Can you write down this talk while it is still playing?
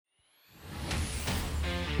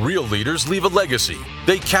Real leaders leave a legacy.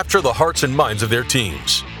 They capture the hearts and minds of their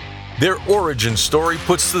teams. Their origin story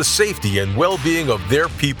puts the safety and well-being of their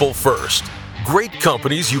people first. Great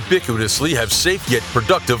companies ubiquitously have safe yet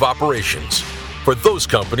productive operations. For those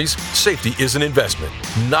companies, safety is an investment,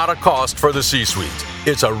 not a cost for the C-suite.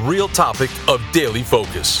 It's a real topic of daily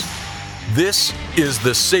focus. This is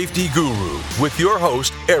The Safety Guru with your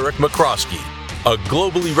host, Eric McCroskey, a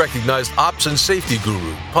globally recognized ops and safety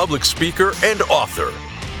guru, public speaker, and author.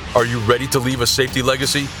 Are you ready to leave a safety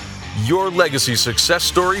legacy? Your legacy success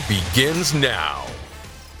story begins now.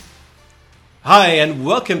 Hi, and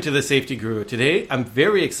welcome to The Safety Guru. Today, I'm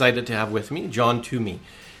very excited to have with me John Toomey.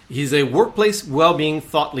 He's a workplace well-being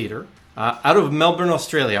thought leader out of Melbourne,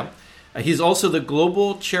 Australia. He's also the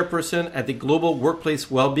global chairperson at the Global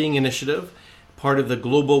Workplace Wellbeing Initiative, part of the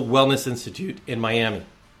Global Wellness Institute in Miami.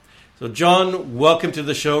 So John, welcome to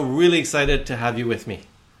the show. Really excited to have you with me.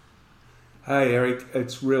 Hey Eric,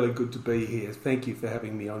 it's really good to be here. Thank you for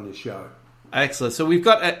having me on your show. Excellent. So we've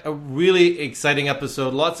got a really exciting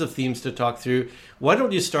episode, lots of themes to talk through. Why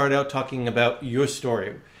don't you start out talking about your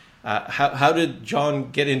story? How did John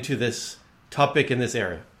get into this topic in this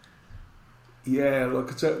area? Yeah,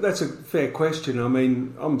 look, that's a fair question. I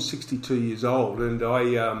mean, I'm 62 years old, and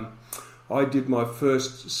I did my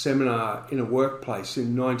first seminar in a workplace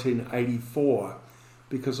in 1984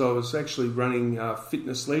 because I was actually running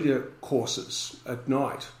fitness leader courses at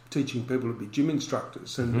night, teaching people to be gym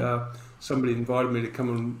instructors, and somebody invited me to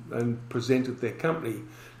come and present at their company.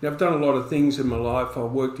 Now, I've done a lot of things in my life. I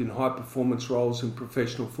worked in high-performance roles in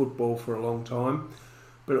professional football for a long time,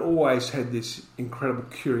 but always had this incredible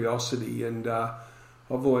curiosity, and I've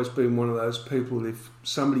always been one of those people, if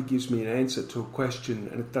somebody gives me an answer to a question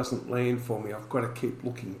and it doesn't land for me, I've got to keep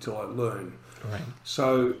looking till I learn. Right.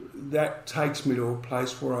 So that takes me to a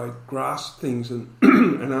place where I grasp things and,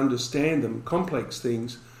 and understand them, complex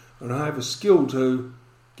things, and I have a skill to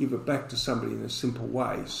give it back to somebody in a simple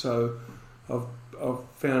way. So I've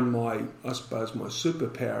found my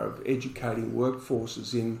superpower of educating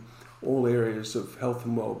workforces in all areas of health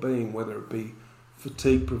and well-being, whether it be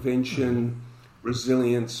fatigue prevention,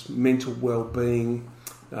 resilience, mental well-being,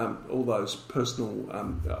 all those personal,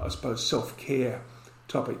 self-care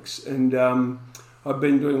topics. And I've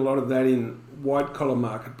been doing a lot of that in white-collar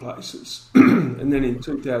marketplaces. And then in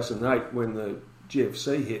 2008, when the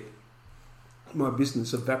GFC hit, my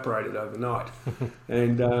business evaporated overnight.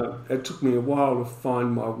 And it took me a while to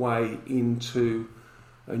find my way into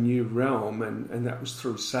a new realm, and that was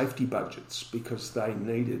through safety budgets, because they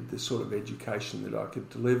needed the sort of education that I could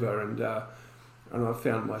deliver, and I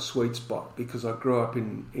found my sweet spot because I grew up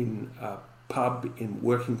in a pub in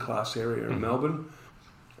working class area in Melbourne,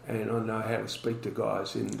 and I know how to speak to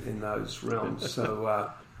guys in those realms. So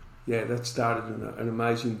that started an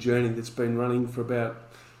amazing journey that's been running for about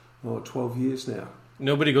 12 years now.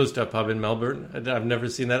 Nobody goes to a pub in Melbourne. I've never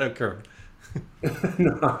seen that occur.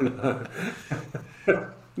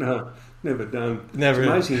 No, never done. Never. It's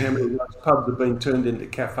amazing how many of those pubs have been turned into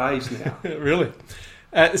cafes now. Really?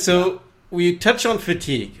 So we touch on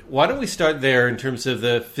fatigue. Why don't we start there in terms of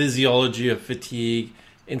the physiology of fatigue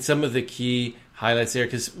and some of the key highlights there?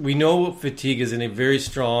 Because we know fatigue is in a very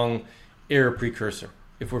strong error precursor.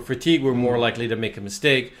 If we're fatigued, we're more likely to make a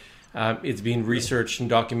mistake. It's being researched and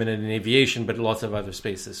documented in aviation, but lots of other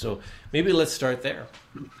spaces. So maybe let's start there.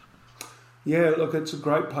 Yeah, look, it's a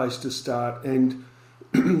great place to start. And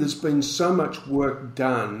there's been so much work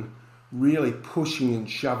done really pushing and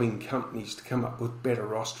shoving companies to come up with better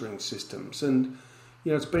rostering systems. And,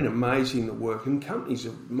 it's been amazing, the work. And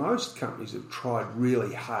most companies have tried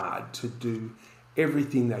really hard to do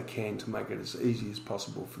everything they can to make it as easy as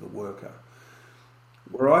possible for the worker.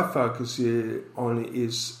 Where I focus on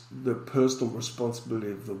is the personal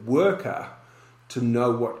responsibility of the worker to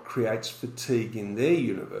know what creates fatigue in their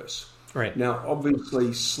universe. Right. Now,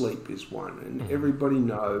 obviously, sleep is one, and everybody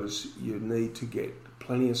knows you need to get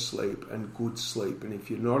plenty of sleep and good sleep. And if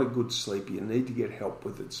you're not a good sleeper, you need to get help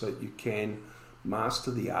with it so that you can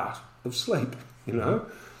master the art of sleep. I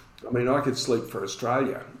mean, I could sleep for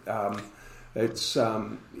Australia.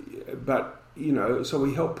 So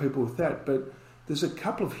we help people with that. But there's a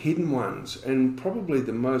couple of hidden ones, and probably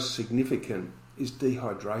the most significant is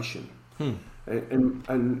dehydration.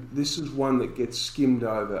 And this is one that gets skimmed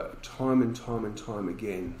over time and time and time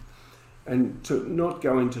again. And to not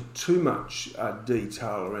go into too much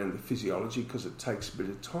detail around the physiology, because it takes a bit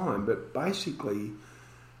of time, but basically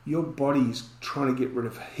your body's trying to get rid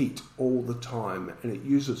of heat all the time, and it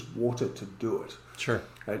uses water to do it. Sure.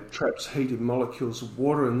 It traps heat in molecules of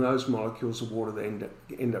water, and those molecules of water then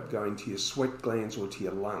end up going to your sweat glands or to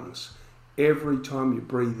your lungs. Every time you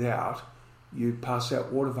breathe out, you pass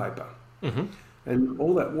out water vapor. And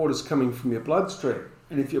all that water's coming from your bloodstream.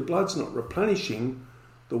 And if your blood's not replenishing,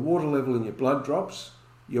 the water level in your blood drops,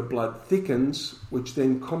 your blood thickens, which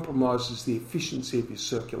then compromises the efficiency of your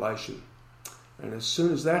circulation. And as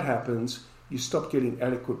soon as that happens, you stop getting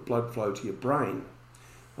adequate blood flow to your brain.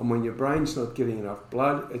 And when your brain's not getting enough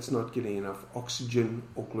blood, it's not getting enough oxygen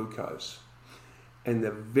or glucose. And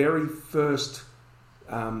the very first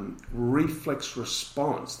reflex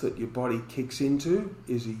response that your body kicks into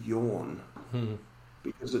is a yawn,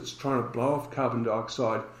 because it's trying to blow off carbon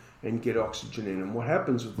dioxide and get oxygen in. And what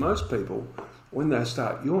happens with most people, when they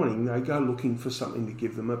start yawning, they go looking for something to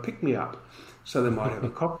give them a pick-me-up. So they might have a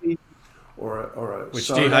coffee or a which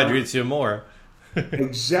soda. dehydrates you more.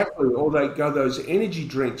 Exactly. Or they go those energy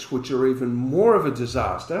drinks, which are even more of a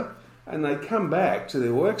disaster, and they come back to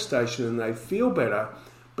their workstation and they feel better,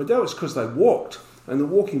 but that was because they walked, and the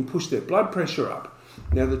walking pushed their blood pressure up.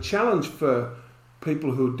 Now, the challenge for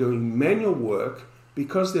people who are doing manual work,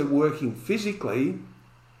 because they're working physically,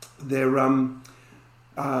 their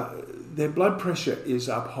blood pressure is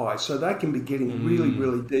up high, so they can be getting really,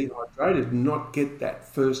 really dehydrated and not get that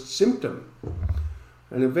first symptom.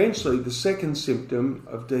 And eventually, the second symptom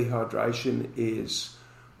of dehydration is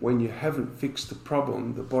when you haven't fixed the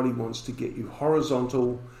problem, the body wants to get you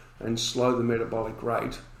horizontal and slow the metabolic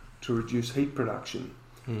rate to reduce heat production.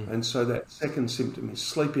 And so that second symptom is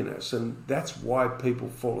sleepiness, and that's why people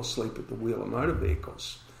fall asleep at the wheel of motor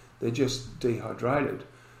vehicles. They're just dehydrated.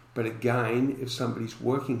 But again, if somebody's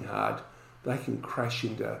working hard, they can crash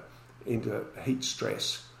into heat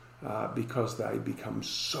stress because they become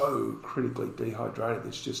so critically dehydrated,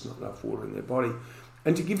 there's just not enough water in their body.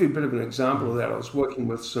 And to give you a bit of an example of that, I was working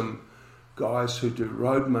with some guys who do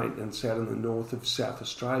road maintenance out in the north of South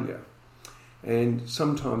Australia. And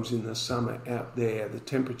sometimes in the summer out there, the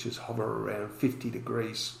temperatures hover around 50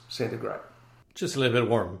 degrees centigrade. Just a little bit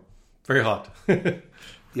warm. Very hot.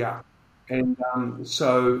 Yeah. And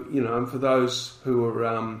so, and for those who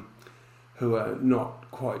are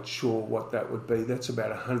not quite sure what that would be, that's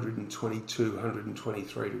about 122,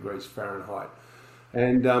 123 degrees Fahrenheit.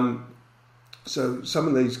 And so some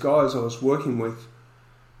of these guys I was working with,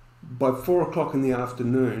 by 4 o'clock in the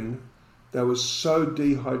afternoon, they were so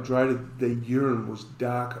dehydrated their urine was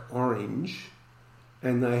dark orange,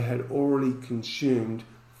 and they had already consumed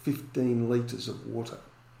 15 litres of water.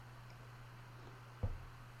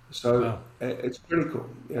 So it's critical.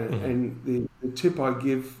 And the tip I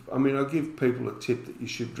give people a tip that you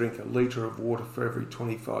should drink a litre of water for every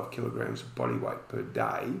 25 kilograms of body weight per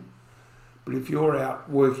day. But if you're out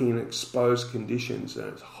working in exposed conditions and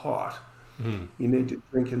it's hot, you need to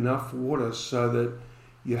drink enough water so that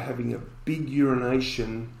you're having a big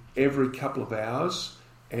urination every couple of hours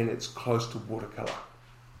and it's close to water colour.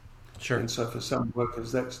 Sure. And so for some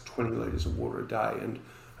workers, that's 20 litres of water a day.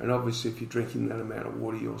 And obviously, if you're drinking that amount of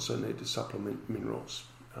water, you also need to supplement minerals.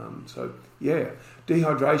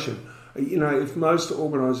 Dehydration. If most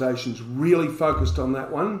organisations really focused on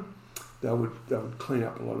that one, they would clean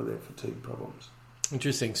up a lot of their fatigue problems.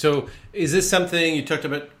 Interesting. So is this something, you talked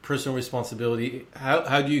about personal responsibility,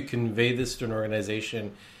 how do you convey this to an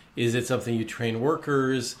organization? Is it something you train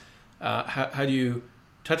workers? How do you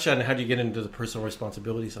touch on, how do you get into the personal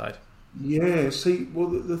responsibility side? Yeah,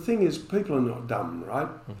 the thing is, people are not dumb, right?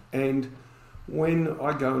 And when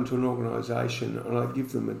I go into an organisation and I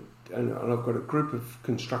give them and I've got a group of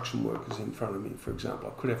construction workers in front of me, for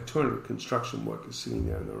example, I could have 200 construction workers sitting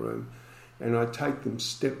there in the room, and I take them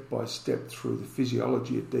step by step through the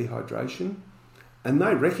physiology of dehydration, and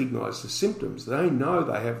they recognise the symptoms. They know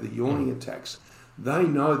they have the yawning attacks. They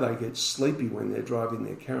know they get sleepy when they're driving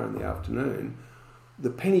their car in the afternoon. The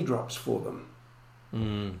penny drops for them.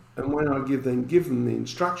 And when I give them the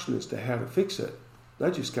instruction as to how to fix it, they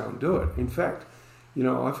just go and do it. In fact,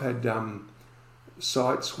 I've had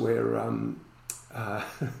sites where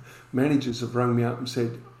managers have rung me up and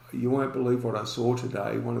said, "You won't believe what I saw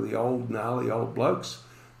today." One of the gnarly old blokes,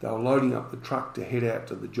 they were loading up the truck to head out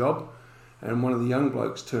to the job, and one of the young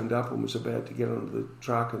blokes turned up and was about to get onto the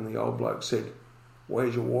truck, and the old bloke said,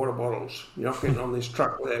 "Where's your water bottles? You're not getting on this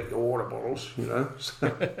truck without your water bottles," So,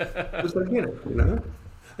 because they get it,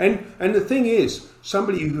 And the thing is,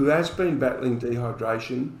 somebody who has been battling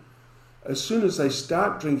dehydration, as soon as they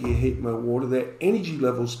start drinking a heap more water, their energy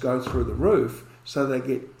levels go through the roof, so they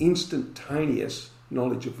get instantaneous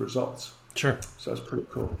knowledge of results. Sure. So it's pretty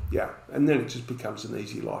cool. Yeah. And then it just becomes an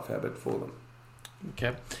easy life habit for them.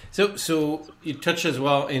 Okay. So you touched as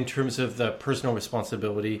well in terms of the personal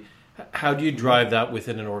responsibility. How do you drive that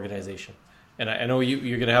within an organization? And I know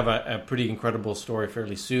you're going to have a pretty incredible story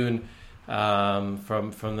fairly soon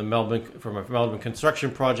from a Melbourne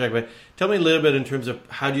construction project. But tell me a little bit in terms of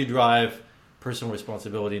how do you drive personal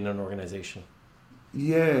responsibility in an organization?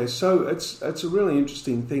 Yeah, so it's a really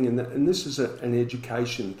interesting thing, and this is an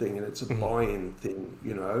education thing, and it's a buy-in thing,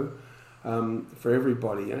 for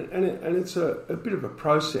everybody, and it's a bit of a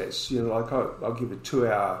process. Like I'll give a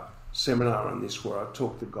 2-hour seminar on this where I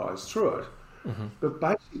talk the guys through it. But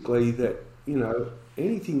basically, that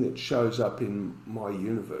anything that shows up in my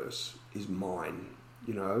universe is mine.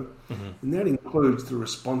 And that includes the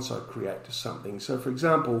response I create to something. So, for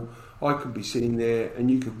example, I could be sitting there and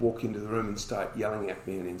you could walk into the room and start yelling at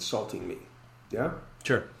me and insulting me. Yeah?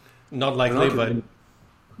 Sure. Not likely,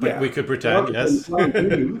 but we could pretend, yes.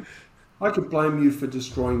 I could blame you for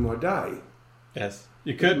destroying my day. Yes,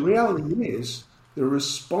 you could. The reality is, the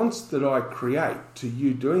response that I create to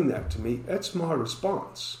you doing that to me, that's my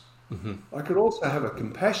response. I could also have a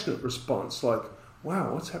compassionate response like,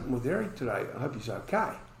 wow, what's happened with Eric today? I hope he's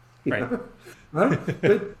okay. Right?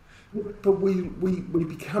 But we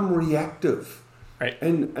become reactive. Right.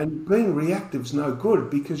 And being reactive is no good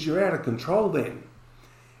because you're out of control then.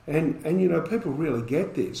 And people really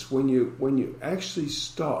get this when you actually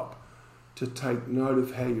stop to take note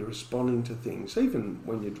of how you're responding to things, even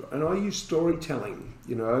when and I use storytelling,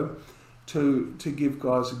 to give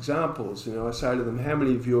guys examples. I say to them, how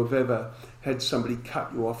many of you have ever had somebody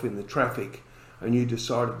cut you off in the traffic and you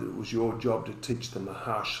decided that it was your job to teach them a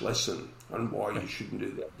harsh lesson on why you shouldn't do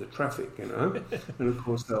that, the traffic, And of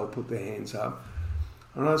course they'll put their hands up.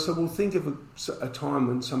 And I said, well, think of a time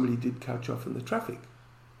when somebody did cut you off in the traffic.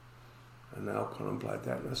 And they'll contemplate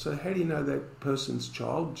that. And I said, how do you know that person's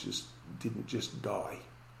child didn't just die?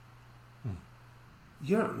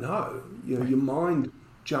 You don't know. Your mind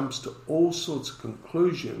jumps to all sorts of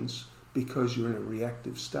conclusions because you're in a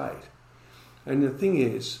reactive state. And the thing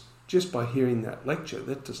is, just by hearing that lecture,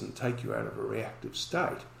 that doesn't take you out of a reactive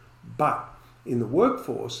state. But in the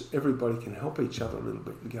workforce, everybody can help each other a little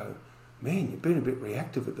bit and go, man, you've been a bit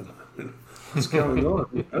reactive at the moment. What's going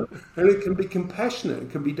on? And it can be compassionate.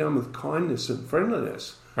 It can be done with kindness and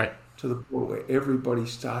friendliness. Right. To the point where everybody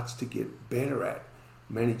starts to get better at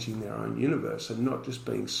managing their own universe and not just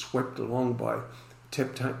being swept along by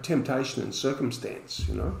temptation and circumstance,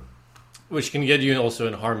 Which can get you also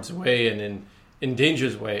in harm's way and in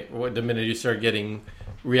danger's way the minute you start getting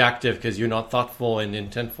reactive because you're not thoughtful and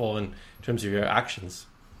intentful in terms of your actions.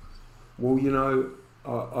 Well,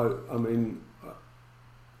 I mean,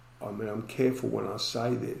 I'm careful when I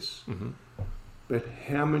say this, but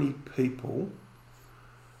how many people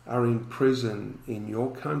are in prison in your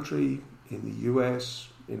country, in the US,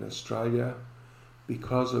 in Australia,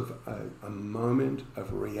 because of a moment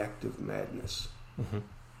of reactive madness?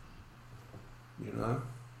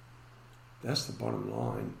 That's the bottom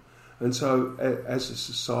line. And so as a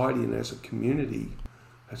society and as a community,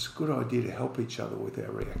 it's a good idea to help each other with our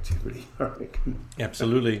reactivity, I reckon.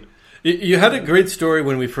 Absolutely. You had a great story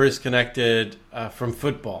when we first connected from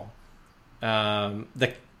football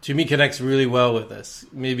that to me connects really well with this.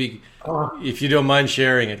 Maybe if you don't mind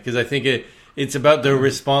sharing it, because I think it's about the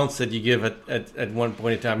response that you give at one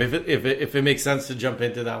point in time. If it makes sense to jump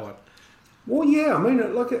into that one. Well, yeah, I mean,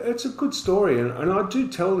 it's a good story, and I do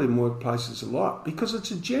tell it in workplaces a lot because it's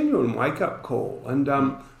a genuine wake-up call, and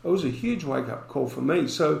it was a huge wake-up call for me.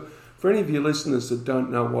 So for any of you listeners that don't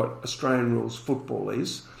know what Australian rules football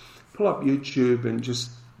is, pull up YouTube and just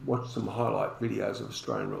watch some highlight videos of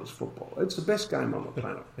Australian rules football. It's the best game on the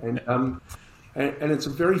planet, and it's a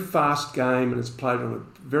very fast game, and it's played on a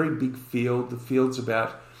very big field. The field's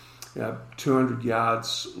about 200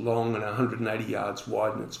 yards long and 180 yards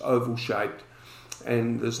wide, and it's oval shaped,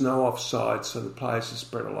 and there's no offside, so the players are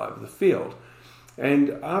spread all over the field.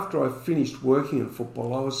 And after I finished working in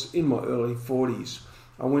football, I was in my early 40s.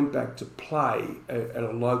 I went back to play at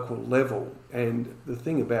a local level, and the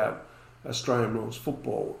thing about Australian rules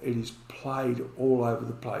football, it is played all over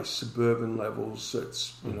the place, suburban levels.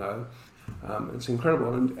 It's it's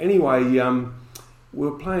incredible. And anyway, we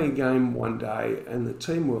were playing a game one day, and the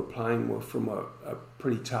team we were playing were from a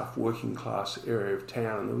pretty tough working class area of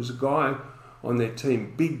town. And there was a guy on their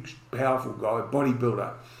team, big, powerful guy,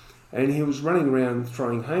 bodybuilder, and he was running around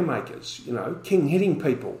throwing haymakers, king hitting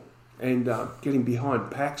people and getting behind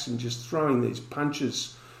packs and just throwing these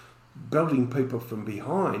punches, belting people from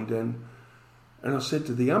behind. And I said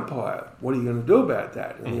to the umpire, what are you going to do about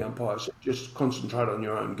that? And the umpire said, just concentrate on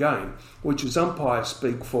your own game, which is umpires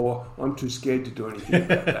speak for, I'm too scared to do anything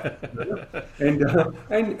about that.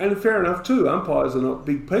 And fair enough too, umpires are not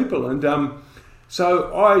big people. And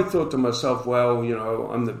So I thought to myself, well,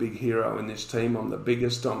 I'm the big hero in this team. I'm the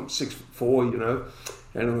biggest. I'm 6'4",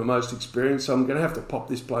 and I'm the most experienced. So I'm going to have to pop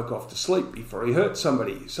this bloke off to sleep before he hurts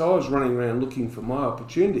somebody. So I was running around looking for my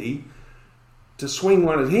opportunity to swing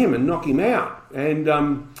one at him and knock him out. And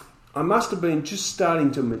I must have been just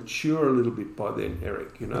starting to mature a little bit by then,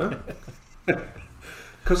 Eric,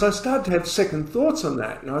 Because I started to have second thoughts on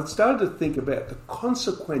that. And I started to think about the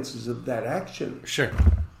consequences of that action. Sure.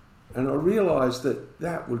 And I realised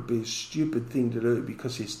that would be a stupid thing to do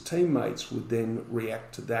because his teammates would then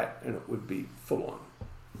react to that and it would be full on.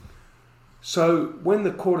 So when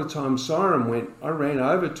the quarter time siren went, I ran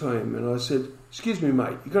over to him and I said, "Excuse me,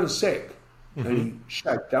 mate, you got a sec?" Mm-hmm. And he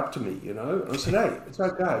shaped up to me, And I said, "Hey, it's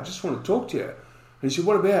okay, I just want to talk to you." And he said,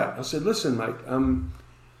 "What about?" I said, "Listen, mate,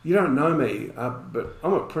 you don't know me, but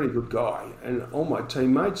I'm a pretty good guy. And all my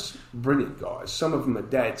teammates, brilliant guys. Some of them are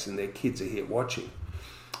dads and their kids are here watching."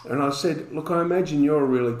 And I said, "Look, I imagine you're a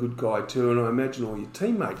really good guy too, and I imagine all your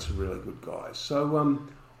teammates are really good guys. So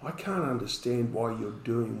I can't understand why you're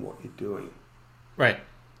doing what you're doing." Right.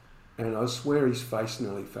 And I swear his face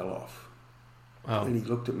nearly fell off. Wow. And he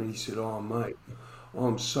looked at me and he said, "Oh, mate,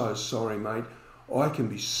 I'm so sorry, mate. I can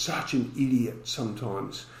be such an idiot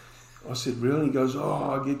sometimes." I said, "Really?" He goes,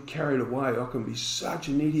 "Oh, I get carried away. I can be such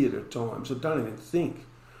an idiot at times. I don't even think."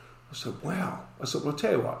 I said, "Wow." I said, "Well, I'll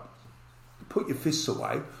tell you what. Put your fists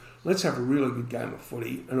away. Let's have a really good game of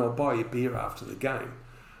footy and I'll buy you beer after the game."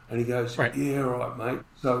 And he goes, right. "Yeah, all right, mate."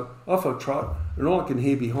 So off I trot, and all I can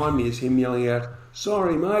hear behind me is him yelling out,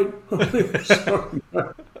 "Sorry, mate." Sorry, mate.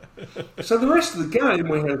 So the rest of the game,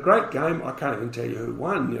 we had a great game. I can't even tell you who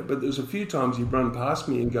won, but there was a few times he'd run past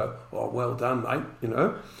me and go, "Oh, well done, mate."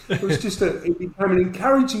 It was just he became an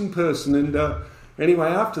encouraging person. And anyway,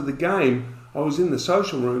 after the game, I was in the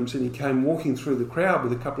social rooms and he came walking through the crowd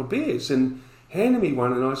with a couple of beers and handed me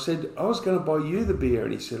one. And I said, "I was going to buy you the beer."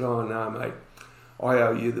 And he said, "Oh, no, mate, I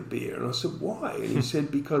owe you the beer." And I said, "Why?" And he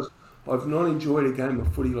said, "Because I've not enjoyed a game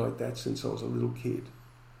of footy like that since I was a little kid."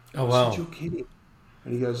 Oh, wow. I said, "You're kidding."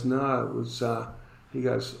 And he goes, "No, it was," he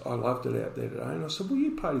goes, "I loved it out there today." And I said, "Well,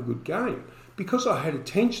 you played a good game." Because I had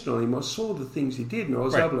attention on him, I saw the things he did and I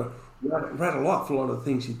was right. able to rattle off a lot of the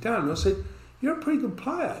things he'd done. And I said, "You're a pretty good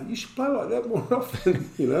player. You should play like that more often,"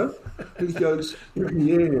 And he goes, "Yeah,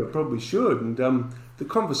 I probably should." And the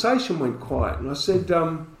conversation went quiet. And I said,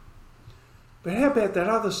 "But how about that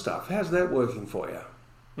other stuff? How's that working for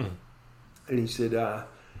you?" Mm. And he said,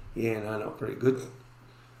 "Yeah, no, not very good."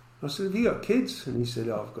 I said, "Have you got kids?" And he said,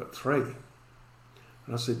 "Oh, I've got 3.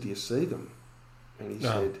 And I said, "Do you see them?" And he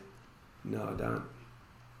said, "No, I don't."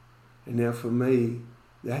 And now for me,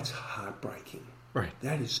 that's heartbreaking. Right.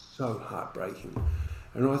 That is so heartbreaking.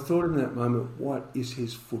 And I thought in that moment, what is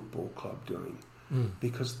his football club doing? Mm.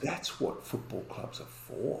 Because that's what football clubs are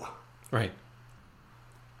for. Right.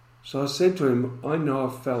 So I said to him, "I know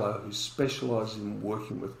a fellow who specialises in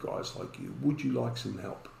working with guys like you. Would you like some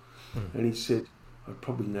help?" Mm. And he said, "I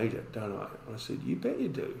probably need it, don't I?" And I said, "You bet you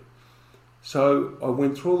do." So I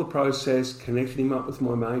went through all the process, connected him up with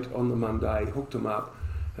my mate on the Monday, hooked him up,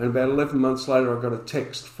 and about 11 months later I got a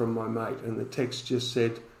text from my mate, and the text just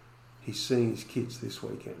said, "He's seeing his kids this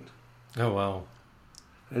weekend." Oh, wow.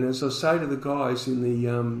 And as I say to the guys in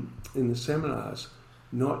the seminars,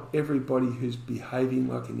 not everybody who's behaving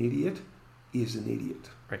like an idiot is an idiot.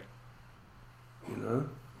 Right.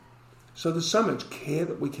 So there's so much care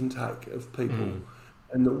that we can take of people,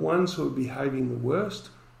 and the ones who are behaving the worst,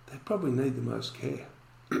 they probably need the most care.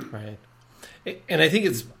 Right. And I think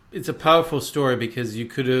it's a powerful story because you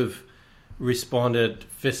could have responded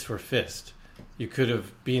fist for fist. You could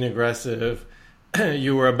have been aggressive.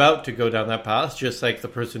 You were about to go down that path, just like the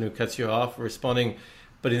person who cuts you off responding,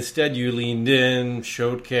 but instead you leaned in,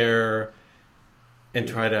 showed care, and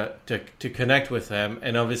tried to connect with them,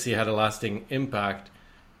 and obviously had a lasting impact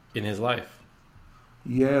in his life.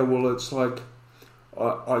 Yeah, well, it's like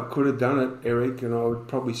I could have done it, Eric, and I would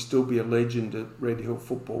probably still be a legend at Red Hill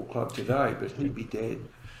Football Club today, but he'd be dead.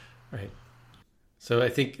 Right. So I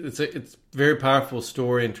think it's a very powerful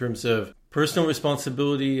story in terms of personal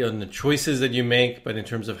responsibility and the choices that you make, but in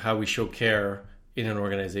terms of how we show care in an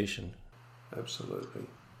organization. Absolutely.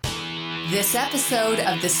 This episode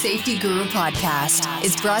of the Safety Guru podcast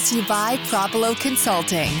is brought to you by Propolo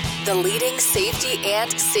Consulting, the leading safety and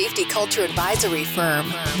safety culture advisory firm.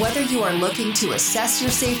 Whether you are looking to assess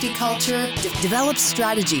your safety culture, develop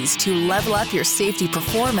strategies to level up your safety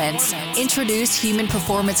performance, introduce human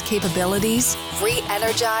performance capabilities,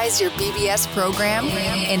 re-energize your BBS program,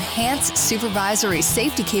 enhance supervisory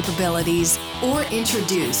safety capabilities, or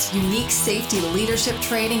introduce unique safety leadership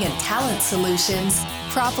training and talent solutions,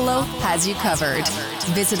 Propolo has you covered.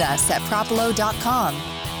 Visit us at propolo.com.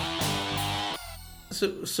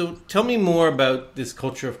 So tell me more about this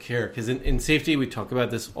culture of care, because in safety we talk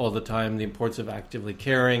about this all the time, the importance of actively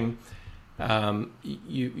caring.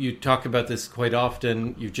 You talk about this quite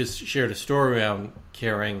often. You just shared a story around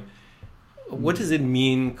caring. What does it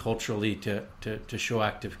mean culturally to show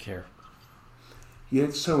active care? Yeah,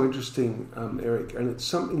 it's so interesting, Eric, and it's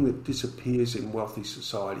something that disappears in wealthy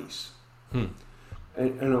societies.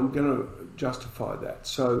 And I'm going to justify that.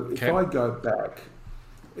 So if I go back,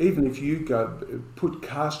 even if you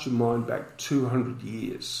cast your mind back 200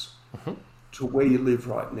 years to where you live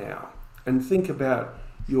right now, and think about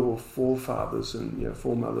your forefathers and your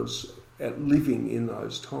foremothers living in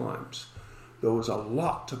those times, there was a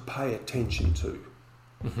lot to pay attention to.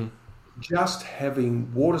 Just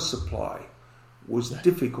having water supply was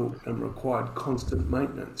difficult and required constant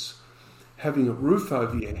maintenance. Having a roof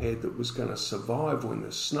over your head that was going to survive when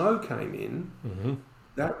the snow came in,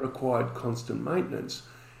 that required constant maintenance.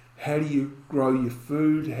 How do you grow your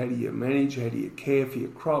food? How do you manage? How do you care for your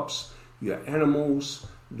crops, your animals,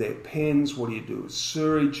 their pens? What do you do with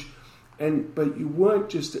sewage? But you weren't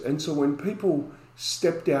just... And so when people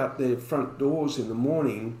stepped out their front doors in the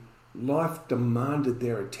morning, life demanded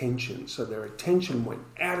their attention. So their attention went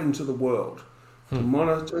out into the world to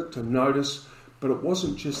monitor, to notice. But it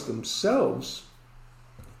wasn't just themselves,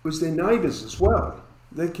 it was their neighbours as well,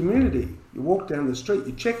 their community. You walk down the street,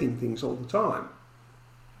 you're checking things all the time.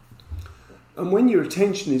 And when your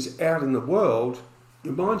attention is out in the world,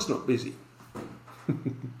 your mind's not busy.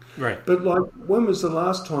 Right. But like, when was the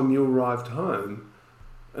last time you arrived home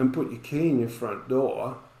and put your key in your front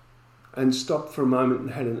door and stopped for a moment and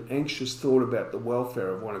had an anxious thought about the welfare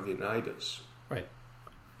of one of your neighbours? Right.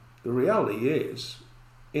 The reality is,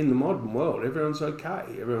 in the modern world, everyone's okay.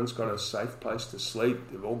 Everyone's got a safe place to sleep.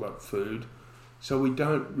 They've all got food. So we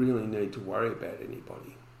don't really need to worry about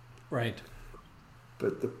anybody. Right.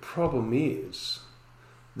 But the problem is,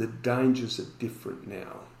 the dangers are different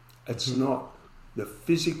now. It's not the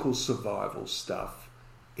physical survival stuff.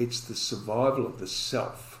 It's the survival of the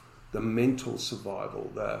self, the mental survival,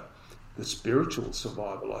 the spiritual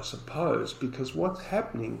survival, I suppose. Because what's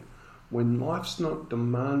happening when life's not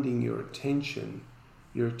demanding your attention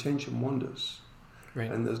wanders.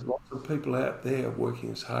 Right. And there's lots of people out there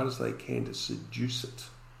working as hard as they can to seduce it.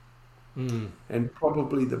 And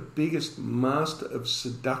probably the biggest master of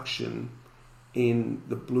seduction in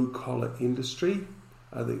the blue-collar industry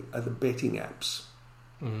are the betting apps,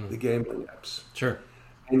 the gambling apps. Sure.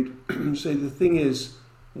 And see, the thing is,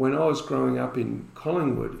 when I was growing up in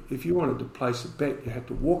Collingwood, if you wanted to place a bet, you had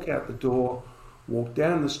to walk out the door, walk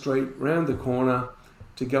down the street, round the corner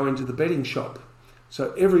to go into the betting shop.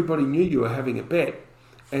 So everybody knew you were having a bet,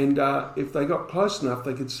 and if they got close enough,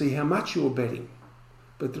 they could see how much you were betting.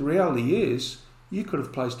 But the reality is, you could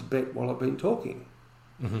have placed a bet while I've been talking,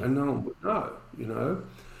 and no one would know, you know.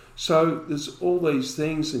 So there's all these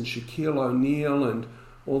things, and Shaquille O'Neal and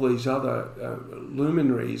all these other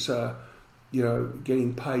luminaries are,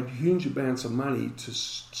 getting paid huge amounts of money to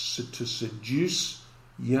seduce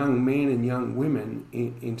young men and young women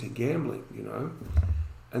into gambling, you know.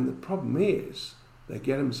 And the problem is, they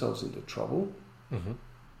get themselves into trouble,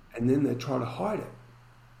 and then they try to hide it.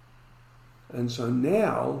 And so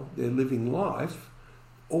now they're living life,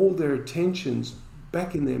 all their attention's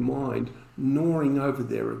back in their mind, gnawing over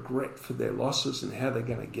their regret for their losses and how they're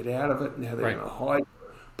going to get out of it and how they're going to hide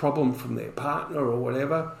the problem from their partner or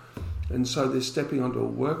whatever. And so they're stepping onto a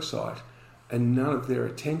work site and none of their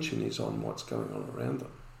attention is on what's going on around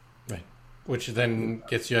them. Right. Which then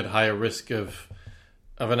gets you at higher risk of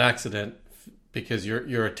an accident because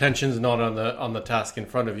your attention's not on the task in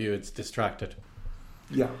front of you, it's distracted.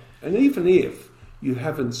 Yeah. And even if you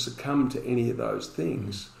haven't succumbed to any of those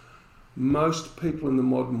things, most people in the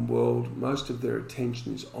modern world, most of their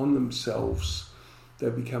attention is on themselves. They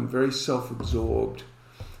become very self-absorbed.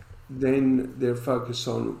 Then they're focused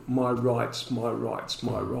on my rights, my rights,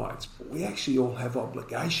 my rights. But we actually all have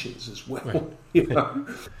obligations as well. Right. You know?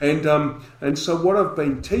 And so what I've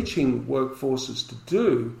been teaching workforces to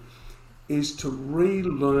do is to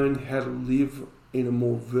relearn how to live in a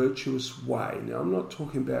more virtuous way. Now, I'm not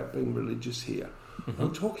talking about being religious here.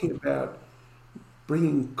 I'm talking about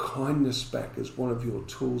bringing kindness back as one of your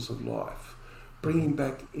tools of life, bringing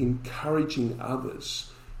back encouraging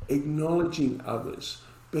others, acknowledging others,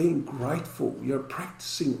 being grateful,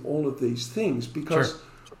 practicing all of these things. Because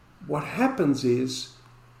what happens is,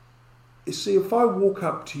 you see, if I walk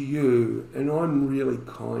up to you and I'm really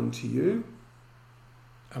kind to you,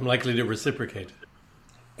 I'm likely to reciprocate.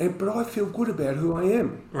 But I feel good about who I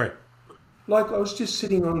am. Right. Like I was just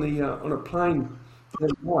sitting on a plane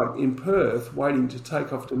then like in Perth, waiting to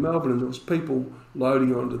take off to Melbourne, and there was people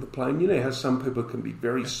loading onto the plane. You know how some people can be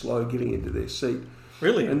very slow getting into their seat.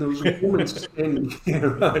 Really? And there was a woman standing. Yeah,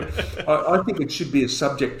 right. I think it should be a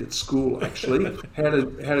subject at school, actually, how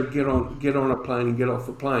to get on a plane and get off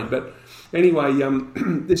the plane. But anyway,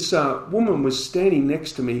 this woman was standing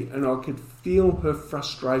next to me, and I could feel her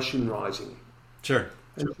frustration rising. Sure.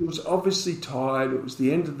 And she was obviously tired. It was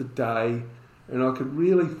the end of the day, and I could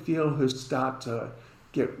really feel her start to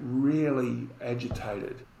get really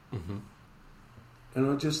agitated. Mm-hmm.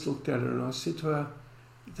 And I just looked at her and I said to her,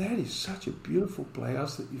 "That is such a beautiful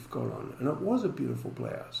blouse that you've got on." And it was a beautiful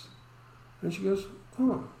blouse. And she goes,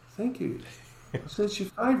 "Oh, thank you." I said, "It's your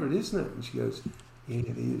favourite, isn't it?" And she goes, "Yeah,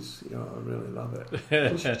 it is. Yeah, I really love it."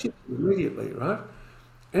 And she chipped immediately, right?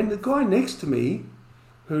 And the guy next to me,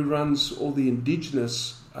 who runs all the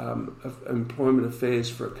Indigenous employment affairs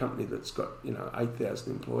for a company that's got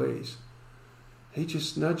 8,000 employees, he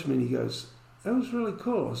just nudged me and he goes, "That was really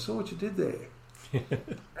cool. I saw what you did there."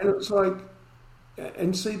 And it was like,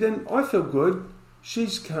 and see, then I feel good.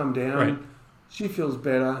 She's calmed down. Right. She feels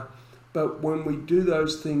better. But when we do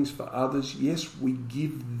those things for others, yes, we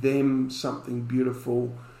give them something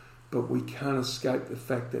beautiful, but we can't escape the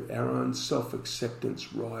fact that our own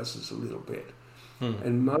self-acceptance rises a little bit.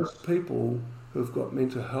 And most people who've got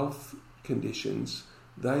mental health conditions,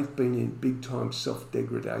 they've been in big-time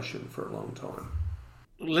self-degradation for a long time.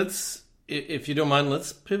 If you don't mind,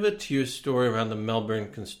 let's pivot to your story around the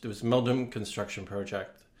Melbourne construction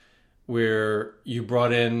project, where you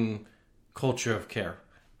brought in culture of care,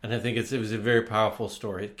 and I think it was a very powerful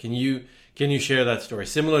story. Can you share that story?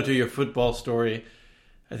 Similar to your football story,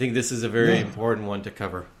 I think this is a very important one to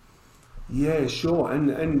cover. Yeah, sure,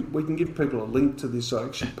 and we can give people a link to this. I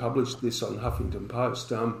actually published this on Huffington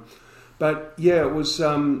Post. But yeah, it was.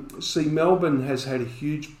 Melbourne has had a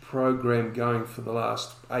huge program going for the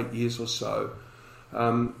last 8 years or so,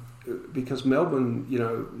 because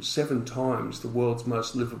Melbourne, 7 times the world's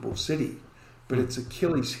most livable city, but its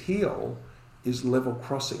Achilles heel is level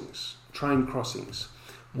crossings, train crossings,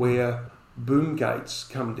 where boom gates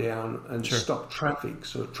come down and stop traffic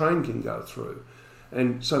so a train can go through.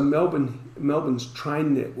 And so Melbourne's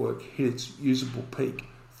train network hit its usable peak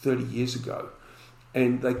 30 years ago.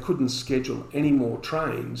 And they couldn't schedule any more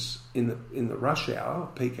trains in the rush hour,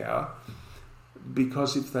 peak hour,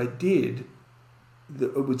 because if they did,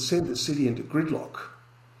 it would send the city into gridlock.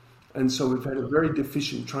 And so we've had a very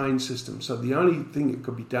deficient train system. So the only thing that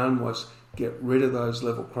could be done was get rid of those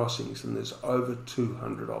level crossings, and there's over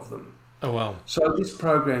 200 of them. Oh, wow. So this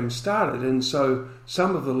program started, and so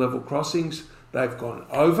some of the level crossings, they've gone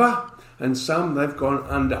over, and some they've gone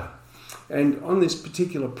under. And on this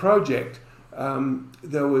particular project,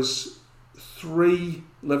 there was 3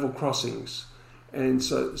 level crossings, and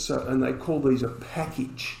so they call these a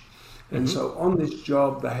package. And so on this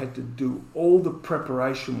job, they had to do all the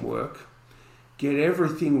preparation work, get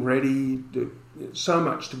everything ready. So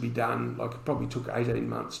much to be done. Like it probably took 18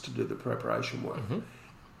 months to do the preparation work,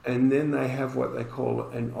 and then they have what they call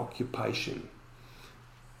an occupation,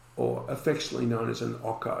 or affectionately known as an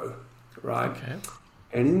OCCO, right? Okay.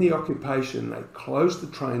 And in the occupation, they close the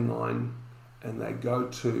train line, and they go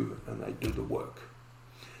to and they do the work.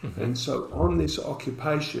 And so on this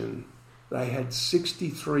occupation, they had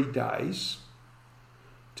 63 days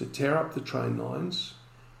to tear up the train lines,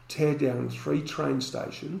 tear down 3 train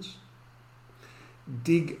stations,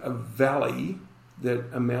 dig a valley that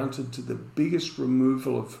amounted to the biggest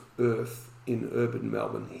removal of earth in urban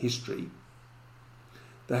Melbourne history.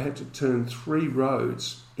 They had to turn 3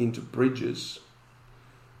 roads into bridges.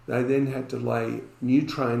 They then had to lay new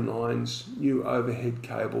train lines, new overhead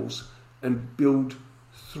cables, and build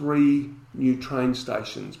 3 new train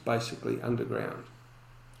stations, basically underground.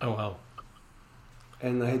 Oh, wow.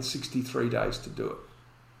 And they had 63 days to do it.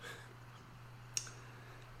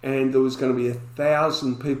 And there was going to be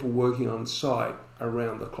 1,000 people working on site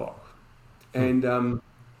around the clock. And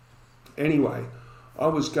anyway, I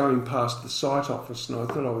was going past the site office and I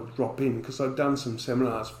thought I would drop in because I'd done some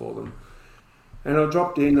seminars for them. And I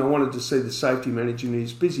dropped in, I wanted to see the safety manager and he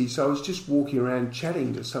was busy, so I was just walking around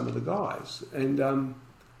chatting to some of the guys. And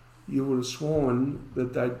you would have sworn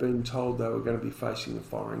that they'd been told they were going to be facing a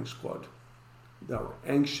firing squad. They were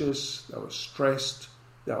anxious, they were stressed,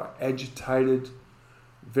 they were agitated,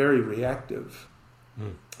 very reactive.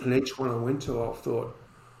 And each one I went to, I thought,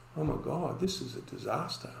 oh my God, this is a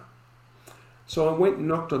disaster. So I went and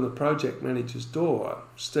knocked on the project manager's door.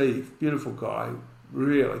 Steve, beautiful guy,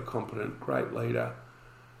 really competent, great leader.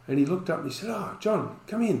 And he looked up and he said, "Oh, John,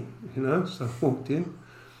 come in." So I walked in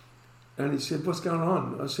and he said, "What's going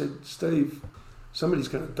on?" I said, "Steve, somebody's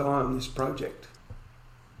going to die on this project."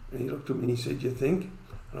 And he looked at me and he said, "You think?"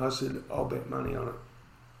 And I said, "I'll bet money on it."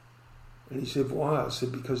 And he said, "Why?" I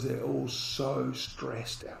said, "Because they're all so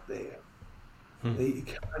stressed out there. You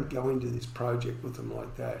can't go into this project with them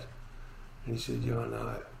like that." And he said, "Yeah, I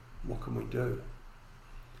know. What can we do?"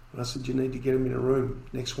 And I said, "You need to get them in a room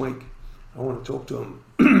next week. I want to talk to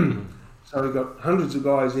them." So we got hundreds of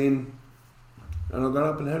guys in, and I got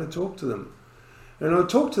up and had to talk to them. And I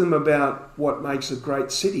talked to them about what makes a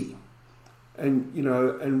great city. And,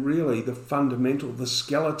 and really the fundamental, the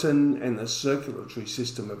skeleton and the circulatory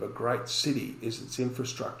system of a great city is its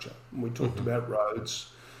infrastructure. And we talked about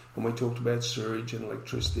roads, and we talked about sewage and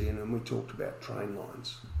electricity, and then we talked about train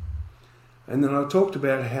lines. And then I talked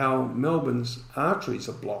about how Melbourne's arteries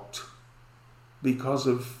are blocked because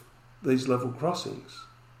of these level crossings.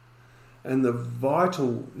 And the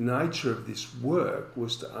vital nature of this work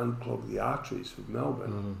was to unclog the arteries of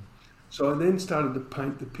Melbourne. So I then started to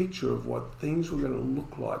paint the picture of what things were going to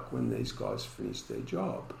look like when these guys finished their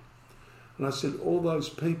job. And I said, all those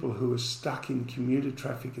people who are stuck in commuter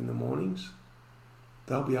traffic in the mornings,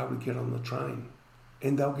 they'll be able to get on the train.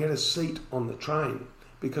 And they'll get a seat on the train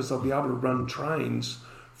because they'll be able to run trains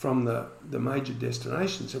from the major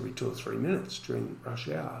destinations every 2 or 3 minutes during rush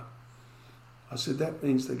hour. I said, that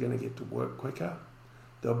means they're going to get to work quicker.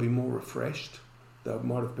 They'll be more refreshed. They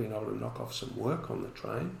might have been able to knock off some work on the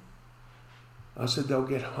train. I said they'll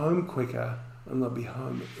get home quicker and they'll be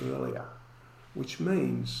home earlier, which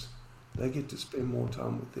means they get to spend more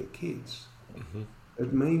time with their kids.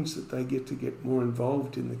 It means that they get to get more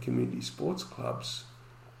involved in the community sports clubs,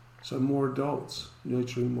 so more adults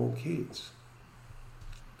nurturing more kids.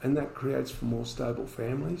 And that creates for more stable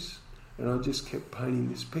families. And I just kept painting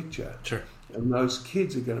this picture. Sure. And those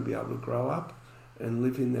kids are going to be able to grow up and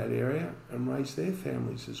live in that area and raise their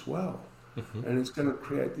families as well. And it's going to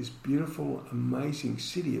create this beautiful, amazing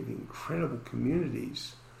city of incredible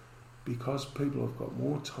communities because people have got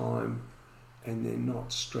more time and they're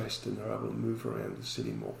not stressed and they're able to move around the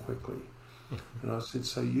city more quickly. And I said,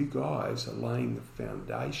 so you guys are laying the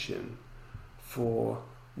foundation for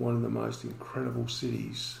one of the most incredible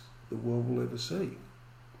cities the world will ever see.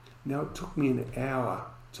 Now, it took me an hour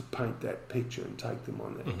to paint that picture and take them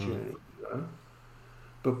on that journey,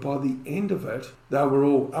 But by the end of it, they were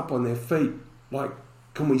all up on their feet, like,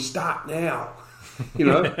 can we start now? They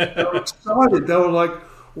were excited. They were like,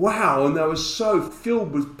 wow, and they were so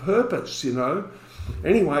filled with purpose,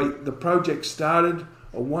 Anyway, the project started,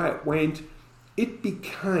 away it went. It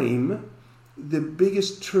became the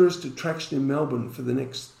biggest tourist attraction in Melbourne for the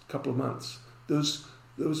next couple of months. There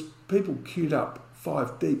was people queued up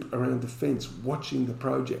 5 deep around the fence watching the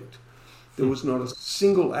project. There was not a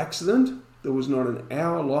single accident. There was not an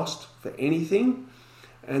hour lost for anything.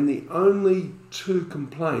 And the only 2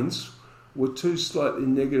 complaints were 2 slightly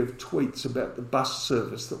negative tweets about the bus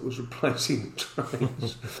service that was replacing the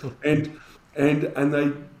trains.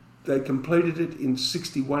 and they completed it in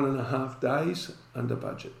 61 and a half days under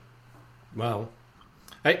budget. Wow.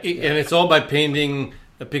 And it's all by painting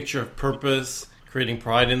a picture of purpose, creating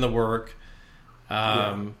pride in the work,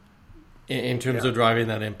 in terms of driving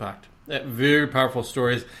that impact. Very powerful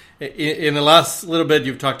stories. In the last little bit,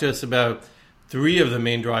 you've talked to us about 3 of the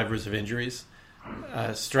main drivers of injuries.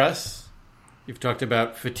 Stress, you've talked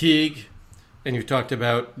about fatigue, and you've talked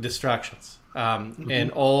about distractions.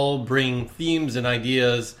 And all bring themes and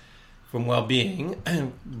ideas from well-being,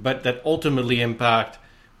 but that ultimately impact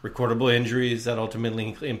recordable injuries, that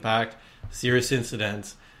ultimately impact serious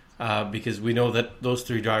incidents, because we know that those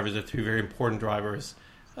 3 drivers are 3 very important drivers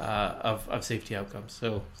of safety outcomes.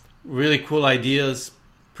 So really cool ideas,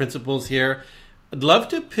 principles here. I'd love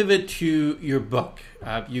to pivot to your book.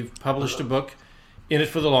 You've published a book, In It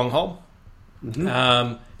for the Long Haul.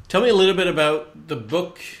 Tell me a little bit about the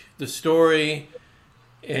book, the story,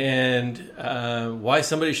 and why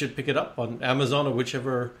somebody should pick it up on Amazon or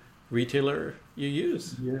whichever retailer you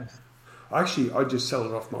use. Yes. Actually, I just sell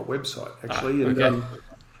it off my website, actually. Okay.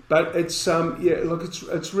 But it's, look,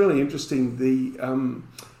 it's really interesting.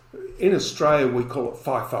 In Australia, we call it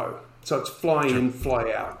FIFO. So it's fly in,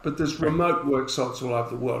 fly out. But there's remote work sites all over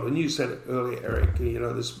the world. And you said it earlier, Eric,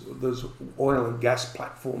 there's oil and gas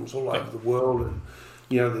platforms all over the world. And,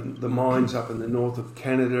 the mines up in the north of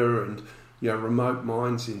Canada and, remote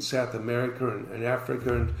mines in South America and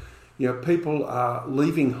Africa. And, people are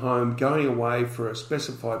leaving home, going away for a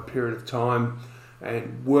specified period of time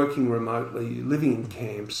and working remotely, living in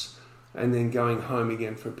camps, and then going home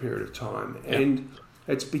again for a period of time. Yep. And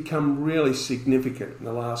it's become really significant in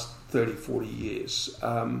the last 30, 40 years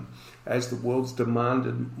as the world's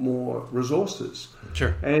demanded more resources.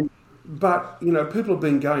 Sure. And But, people have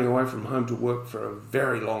been going away from home to work for a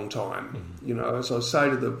very long time. As I say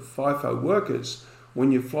to the FIFO workers,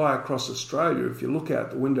 when you fly across Australia, if you look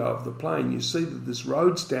out the window of the plane, you see that there's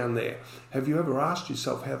roads down there. Have you ever asked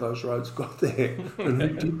yourself how those roads got there and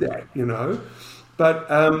who did that,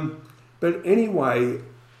 But anyway,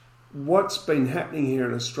 what's been happening here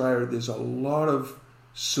in Australia, there's a lot of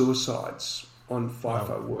suicides on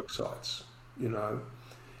FIFO work sites,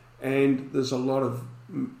 and there's a lot of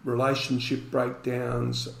relationship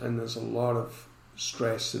breakdowns, and there's a lot of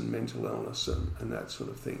stress and mental illness and that sort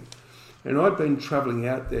of thing. And I'd been travelling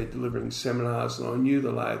out there delivering seminars, and I knew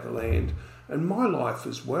the lay of the land, and my life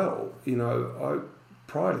as well.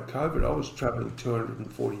 Prior to COVID, I was travelling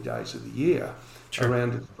 240 days of the year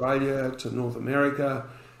around Australia to North America,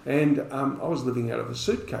 and I was living out of a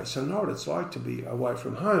suitcase. I know what it's like to be away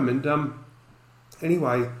from home. And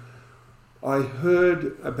anyway, I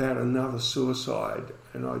heard about another suicide,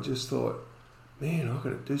 and I just thought, man, I've got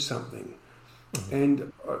to do something.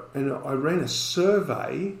 And I ran a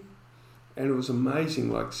survey, and it was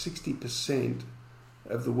amazing. Like 60%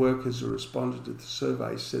 of the workers who responded to the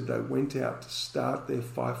survey said they went out to start their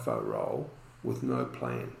FIFO role with no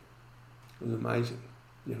plan. It was amazing,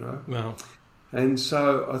 Wow. And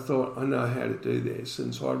so I thought, I know how to do this.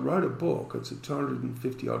 And so I wrote a book. It's a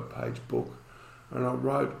 250-odd page book. And I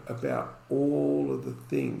wrote about all of the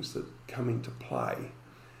things that come into play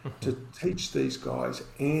to teach these guys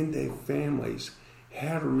and their families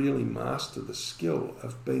how to really master the skill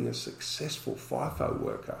of being a successful FIFO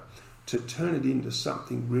worker, to turn it into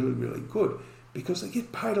something really, really good, because they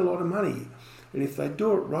get paid a lot of money. And if they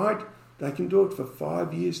do it right, they can do it for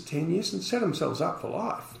 5 years, 10 years, and set themselves up for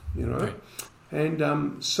life, Right.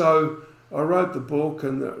 And so I wrote the book,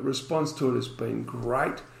 and the response to it has been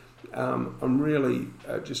great. I'm really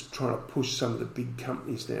just trying to push some of the big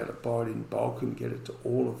companies now to buy it in bulk and get it to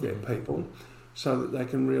all of their people so that they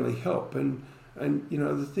can really help. And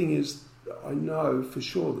the thing is, I know for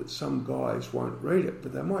sure that some guys won't read it,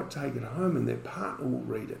 but they might take it home and their partner will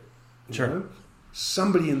read it. You know?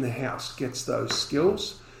 Somebody in the house gets those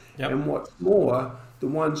skills. Yep. And what's more, the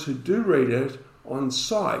ones who do read it on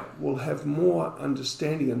site will have more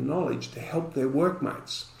understanding and knowledge to help their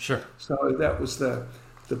workmates. Sure. So that was the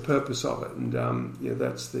purpose of it. And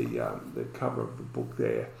that's the cover of the book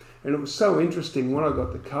there. And it was so interesting, when I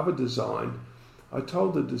got the cover design, I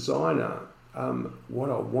told the designer what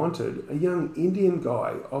I wanted, a young Indian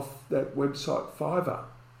guy off that website Fiverr.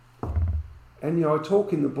 And I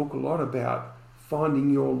talk in the book a lot about finding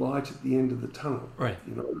your light at the end of the tunnel. Right.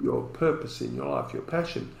 Your purpose in your life, your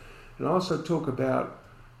passion. And I also talk about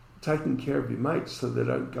taking care of your mates so they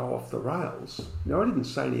don't go off the rails. I didn't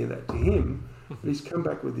say any of that to him, but he's come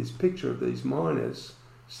back with this picture of these miners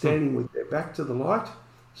standing with their back to the light.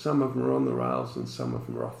 Some of them are on the rails and some of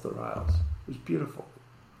them are off the rails. It was beautiful.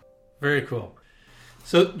 Very cool.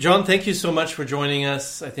 So, John, thank you so much for joining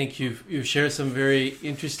us. I think you've shared some very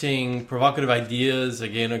interesting, provocative ideas,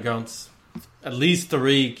 again, against at least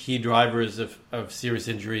 3 key drivers of serious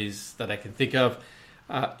injuries that I can think of.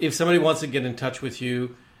 If somebody wants to get in touch with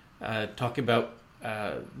you, talk about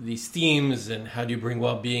these themes and how do you bring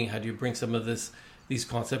well-being, how do you bring some of these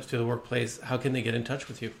concepts to the workplace, how can they get in touch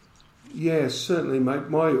with you? Yeah, certainly, mate.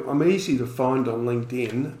 I'm easy to find on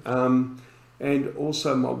LinkedIn. And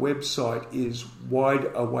also my website is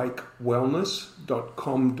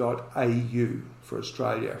wideawakewellness.com.au for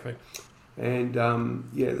Australia. Perfect. And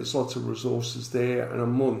there's lots of resources there, and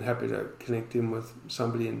I'm more than happy to connect in with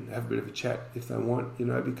somebody and have a bit of a chat if they want,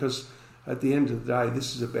 because at the end of the day,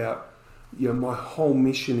 this is about, my whole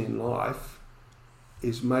mission in life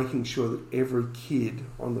is making sure that every kid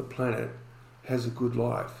on the planet has a good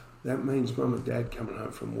life. That means mum and dad coming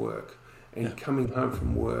home from work and coming home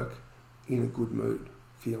from work in a good mood,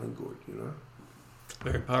 feeling good,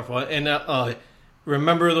 Very powerful. And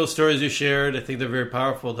remember those stories you shared. I think they're very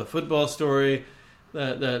powerful. The football story,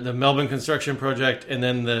 the Melbourne construction project, and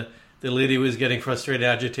then the lady who was getting frustrated,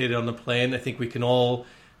 agitated on the plane. I think we can all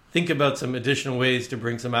think about some additional ways to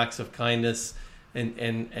bring some acts of kindness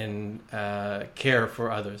and care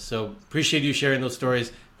for others. So appreciate you sharing those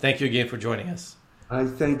stories. Thank you again for joining us. Hey,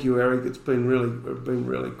 thank you, Eric. It's been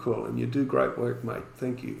really cool, and you do great work, mate.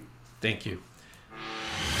 Thank you. Thank you.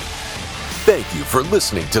 Thank you for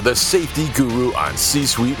listening to The Safety Guru on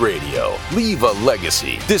C-Suite Radio. Leave a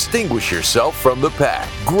legacy. Distinguish yourself from the pack.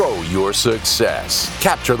 Grow your success.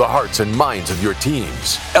 Capture the hearts and minds of your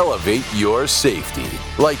teams. Elevate your safety.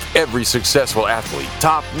 Like every successful athlete,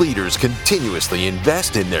 top leaders continuously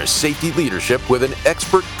invest in their safety leadership with an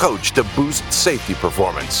expert coach to boost safety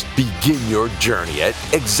performance. Begin your journey at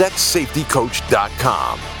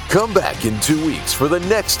execsafetycoach.com. Come back in 2 weeks for the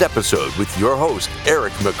next episode with your host,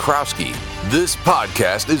 Eric McCrowski. This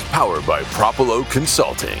podcast is powered by Propolo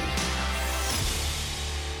Consulting.